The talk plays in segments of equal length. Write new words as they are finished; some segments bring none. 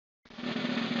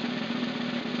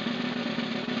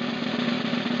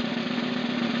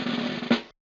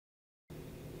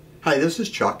Hi, this is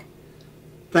Chuck.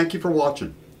 Thank you for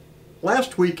watching.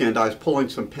 Last weekend I was pulling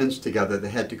some pins together that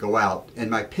had to go out and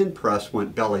my pin press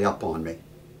went belly up on me.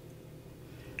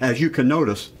 As you can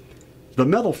notice, the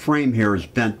metal frame here is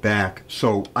bent back,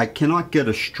 so I cannot get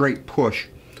a straight push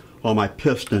on my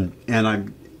piston,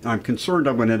 and I'm concerned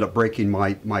I'm going to end up breaking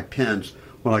my pins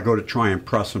when I go to try and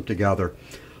press them together.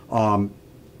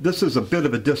 This is a bit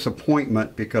of a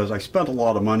disappointment because I spent a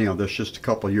lot of money on this just a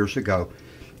couple of years ago.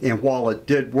 And while it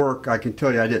did work, I can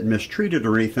tell you I didn't mistreat it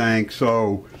or anything,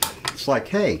 so it's like,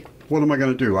 hey, what am I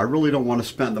going to do? I really don't want to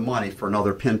spend the money for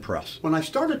another pin press. When I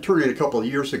started turning a couple of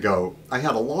years ago, I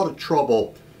had a lot of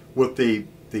trouble with the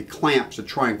clamps that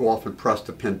try and go off and press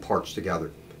the pin parts together.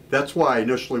 That's why I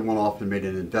initially went off and made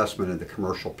an investment in the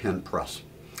commercial pin press.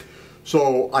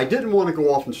 So I didn't want to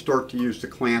go off and start to use the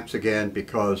clamps again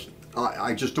because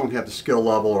I just don't have the skill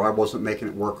level, or I wasn't making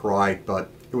it work right, but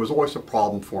it was always a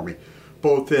problem for me,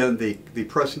 both in the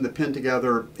pressing the pin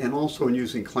together and also in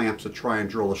using clamps to try and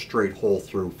drill a straight hole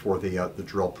through for the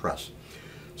drill press.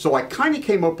 So I kind of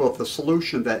came up with a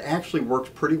solution that actually works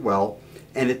pretty well,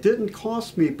 and it didn't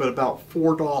cost me but about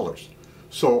 $4.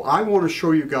 So I want to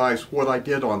show you guys what I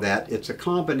did on that. It's a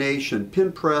combination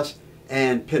pin press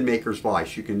and pin maker's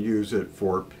vise. You can use it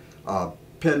for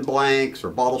pin blanks or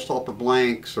bottle stopper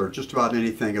blanks or just about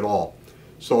anything at all.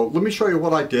 So let me show you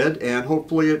what I did, and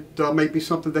hopefully it may be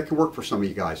something that can work for some of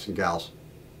you guys and gals.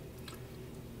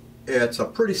 It's a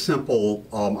pretty simple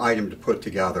item to put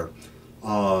together.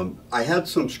 I had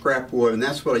some scrap wood, and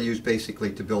that's what I used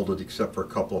basically to build it, except for a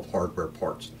couple of hardware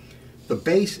parts. The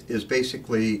base is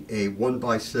basically a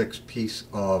 1x6 piece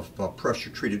of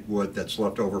pressure treated wood that's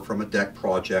left over from a deck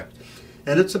project,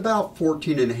 and it's about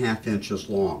 14.5 inches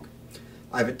long.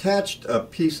 I've attached a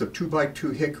piece of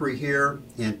 2x2 hickory here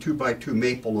and 2x2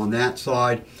 maple on that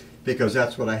side because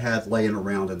that's what I had laying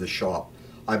around in the shop.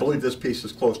 I believe this piece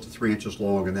is close to 3 inches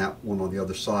long, and that one on the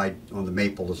other side on the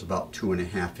maple is about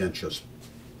 2.5 inches.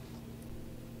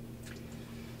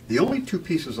 The only two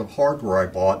pieces of hardware I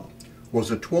bought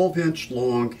was a 12-inch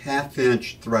long 1/2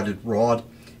 inch threaded rod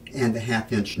and the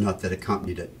 1/2 inch nut that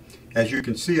accompanied it. As you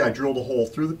can see, I drilled a hole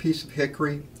through the piece of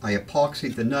hickory, I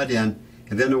epoxied the nut in,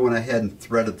 and then I went ahead and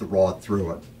threaded the rod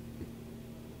through it.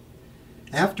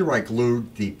 After I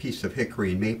glued the piece of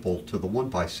hickory and maple to the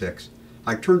 1x6,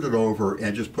 I turned it over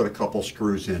and just put a couple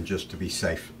screws in just to be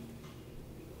safe.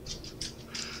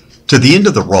 To the end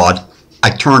of the rod,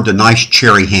 I turned a nice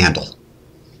cherry handle.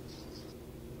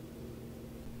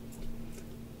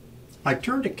 I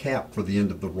turned a cap for the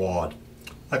end of the rod.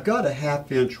 I've got a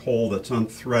 1/2 inch hole that's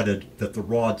unthreaded that the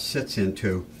rod sits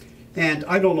into, and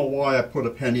I don't know why I put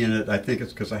a penny in it. I think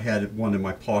it's because I had one in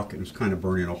my pocket and was kind of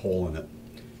burning a hole in it.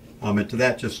 And to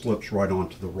that just slips right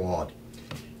onto the rod.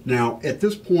 Now at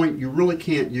this point you really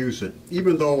can't use it.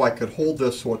 Even though I could hold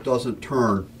this so it doesn't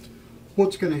turn,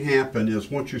 what's going to happen is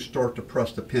once you start to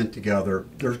press the pin together,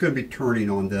 there's going to be turning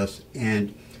on this,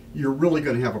 and you're really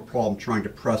going to have a problem trying to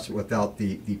press it without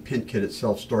the pin kit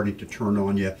itself starting to turn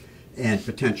on you and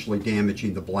potentially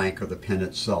damaging the blank or the pin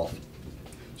itself.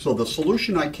 So the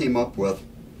solution I came up with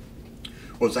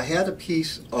was I had a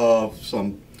piece of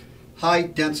some high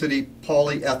density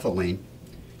polyethylene,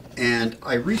 and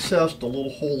I recessed a little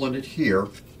hole in it here,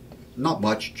 not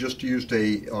much, just used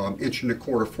a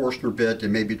 1.25 inch Forstner bit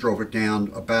and maybe drove it down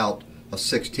about a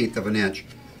 1/16 of an inch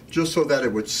just so that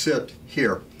it would sit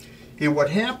here. And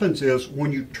what happens is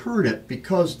when you turn it,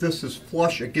 because this is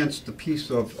flush against the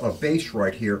piece of base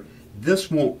right here,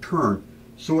 this won't turn,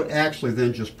 so it actually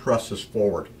then just presses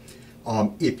forward.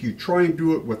 If you try and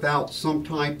do it without some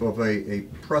type of a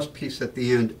press piece at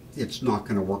the end, it's not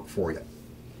going to work for you.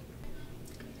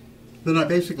 Then I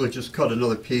basically just cut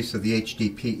another piece of the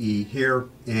HDPE here,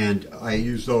 and I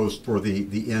use those for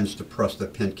the ends to press the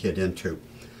pin kit into.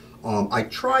 I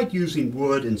tried using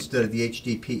wood instead of the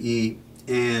HDPE,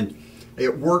 and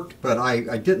it worked, but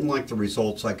I didn't like the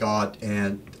results I got,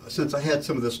 and since I had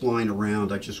some of this lying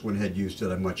around, I just went ahead and used it.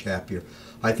 I'm much happier.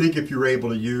 I think if you're able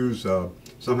to use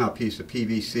somehow a piece of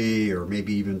PVC or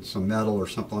maybe even some metal or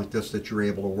something like this that you're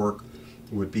able to work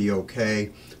would be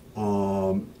okay.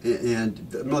 And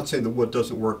I'm not saying the wood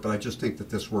doesn't work, but I just think that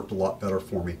this worked a lot better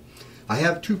for me. I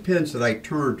have two pins that I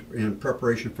turned in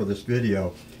preparation for this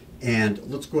video, and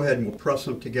let's go ahead and we'll press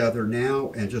them together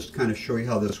now and just kind of show you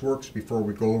how this works before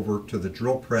we go over to the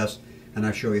drill press, and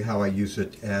I show you how I use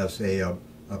it as a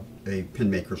pin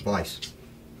maker's vise.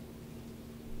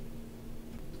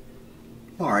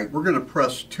 Alright, we're going to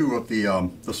press two of the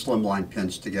slimline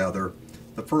pins together.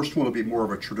 The first one will be more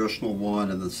of a traditional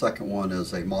one, and the second one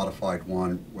is a modified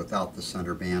one without the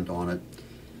center band on it.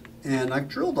 And I've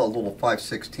drilled a little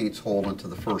 5/16 hole into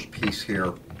the first piece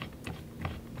here.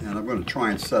 And I'm going to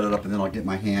try and set it up, and then I'll get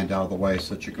my hand out of the way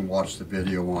so that you can watch the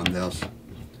video on this.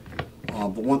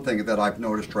 But one thing that I've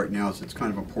noticed right now is it's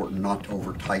kind of important not to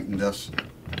over tighten this.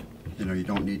 You know, you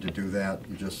don't need to do that.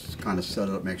 You just kind of set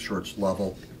it up, make sure it's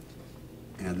level,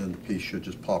 and then the piece should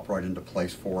just pop right into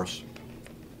place for us.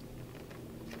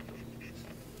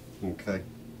 Okay,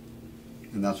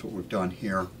 and that's what we've done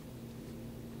here.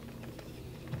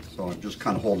 So I'm just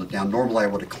kind of holding it down. Normally I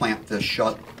would have clamped this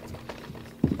shut,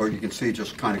 but you can see it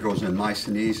just kind of goes in nice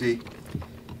and easy.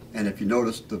 And if you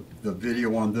noticed the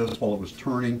video on this while it was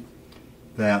turning,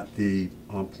 that the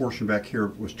portion back here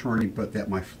was turning, but that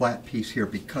my flat piece here,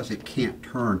 because it can't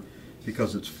turn,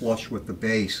 because it's flush with the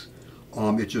base,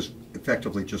 it just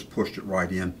effectively just pushed it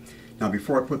right in. Now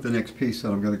before I put the next piece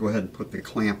in, I'm going to go ahead and put the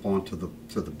clamp onto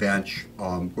the bench,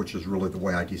 which is really the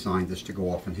way I designed this to go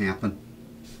off and happen.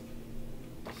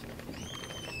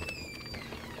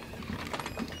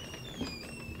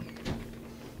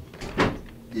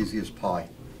 Easy as pie.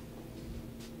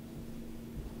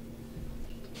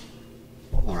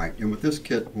 Alright, and with this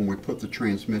kit, when we put the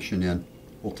transmission in,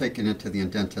 we'll take it into the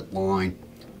indented line.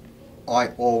 I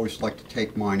always like to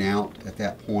take mine out at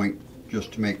that point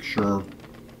just to make sure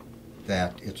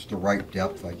that it's the right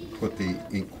depth. I put the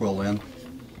ink quill in.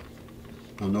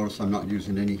 Now notice I'm not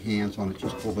using any hands on it,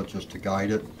 just a little bit just to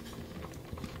guide it,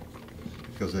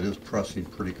 because it is pressing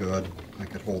pretty good. I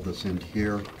could hold this end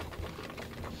here.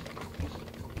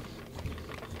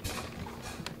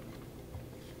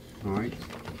 Alright.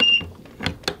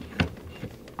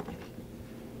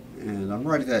 And I'm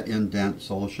right at that indent,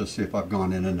 so let's just see if I've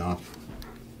gone in enough.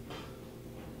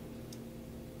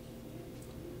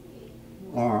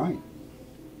 Alright.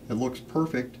 It looks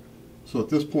perfect. So at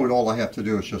this point all I have to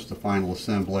do is just the final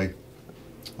assembly.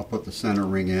 I'll put the center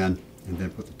ring in and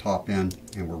then put the top in,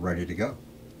 and we're ready to go.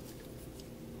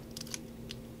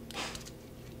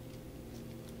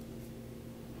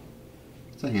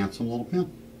 It's a handsome little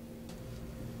pin.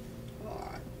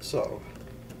 Alright, so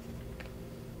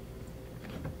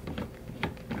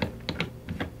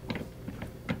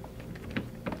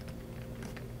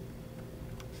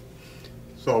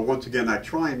once again, I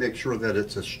try and make sure that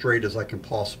it's as straight as I can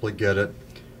possibly get it.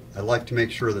 I like to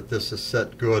make sure that this is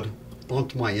set good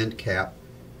onto my end cap,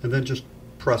 and then just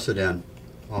press it in.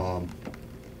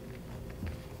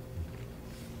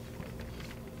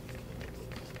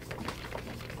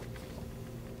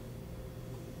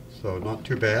 So not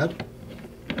too bad.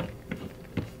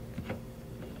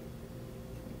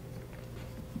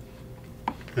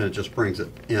 And it just brings it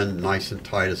in nice and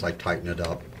tight as I tighten it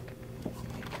up.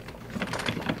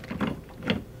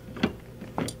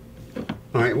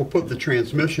 Alright, we'll put the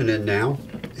transmission in now,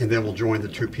 and then we'll join the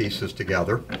two pieces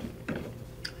together.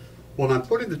 When I'm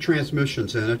putting the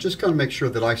transmissions in, I just got to make sure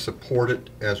that I support it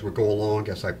as we go along,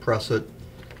 as I press it,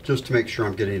 just to make sure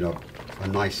I'm getting a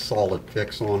nice solid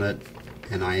fix on it,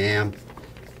 and I am.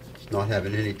 It's not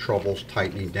having any troubles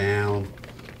tightening down.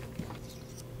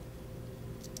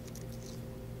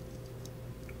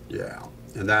 Yeah,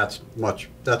 and that's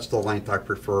the length I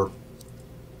prefer.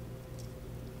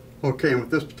 Okay, and with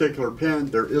this particular pin,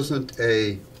 there isn't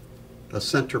a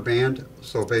center band,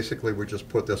 so basically we just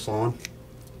put this on,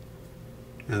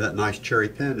 and that nice cherry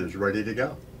pin is ready to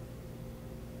go.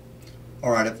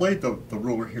 Alright, I've laid the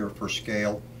ruler here for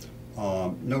scale.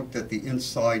 Note that the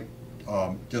inside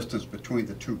distance between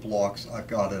the two blocks, I've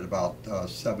got it about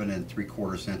 7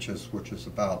 3/4 inches, which is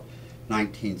about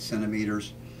 19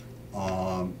 centimeters.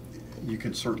 You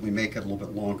can certainly make it a little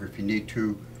bit longer if you need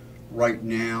to. Right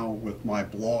now with my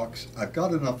blocks, I've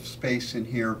got enough space in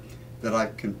here that I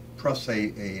can press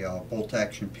a bolt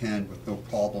action pin with no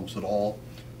problems at all.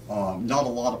 Not a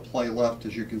lot of play left,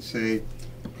 as you can see.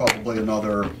 Probably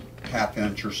another ½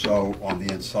 inch or so on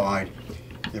the inside.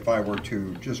 If I were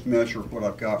to just measure what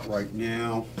I've got right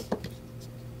now,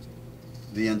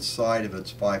 the inside of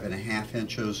it's 5½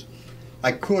 inches.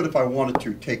 I could, if I wanted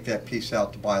to, take that piece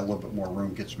out to buy a little bit more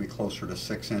room. Gets me closer to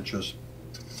 6 inches.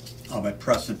 I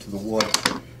press into the wood,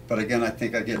 but again, I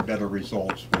think I get better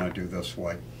results when I do this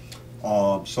way.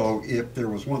 So if there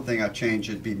was one thing I'd change,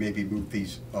 it'd be maybe move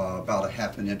these about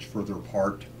 ½ inch further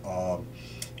apart,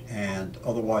 and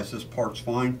otherwise this part's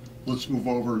fine. Let's move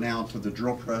over now to the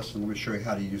drill press, and let me show you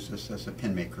how to use this as a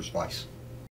pin maker's vise.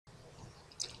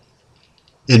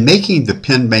 In making the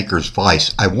pin maker's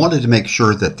vise, I wanted to make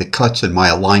sure that the cuts in my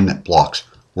alignment blocks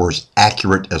were as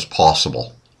accurate as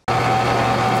possible.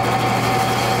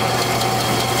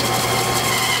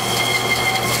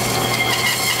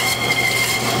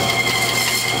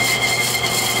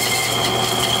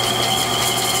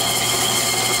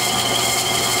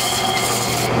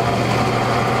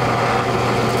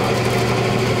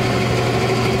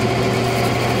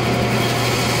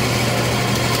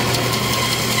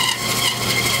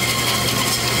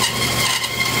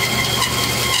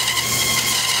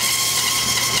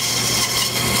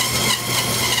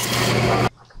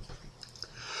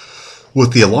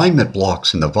 With the alignment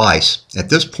blocks in the vise, at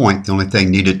this point the only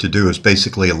thing needed to do is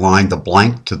basically align the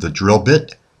blank to the drill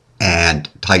bit and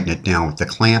tighten it down with the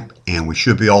clamp, and we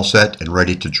should be all set and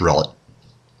ready to drill it.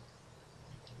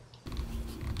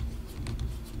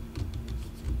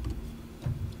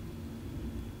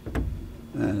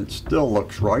 And it still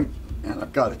looks right, and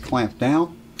I've got it clamped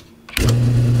down.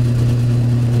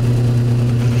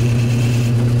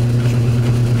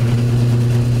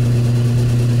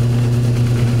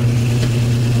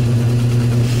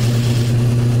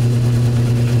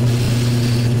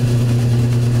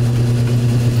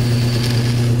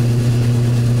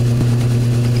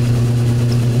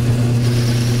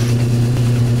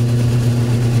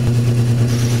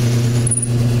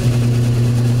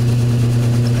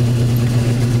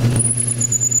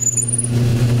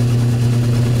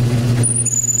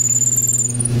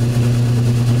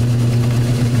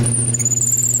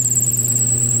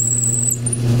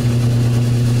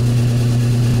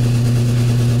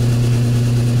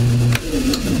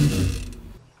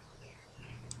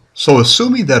 So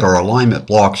assuming that our alignment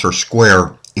blocks are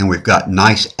square and we've got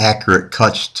nice accurate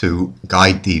cuts to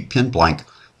guide the pin blank,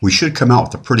 we should come out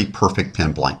with a pretty perfect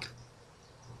pin blank.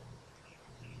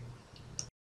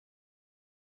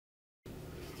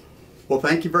 Well,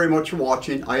 thank you very much for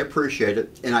watching. I appreciate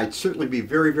it, and I'd certainly be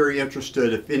very, very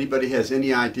interested if anybody has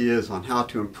any ideas on how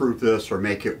to improve this or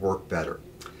make it work better.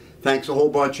 Thanks a whole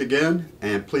bunch again,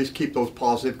 and please keep those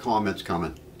positive comments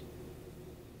coming.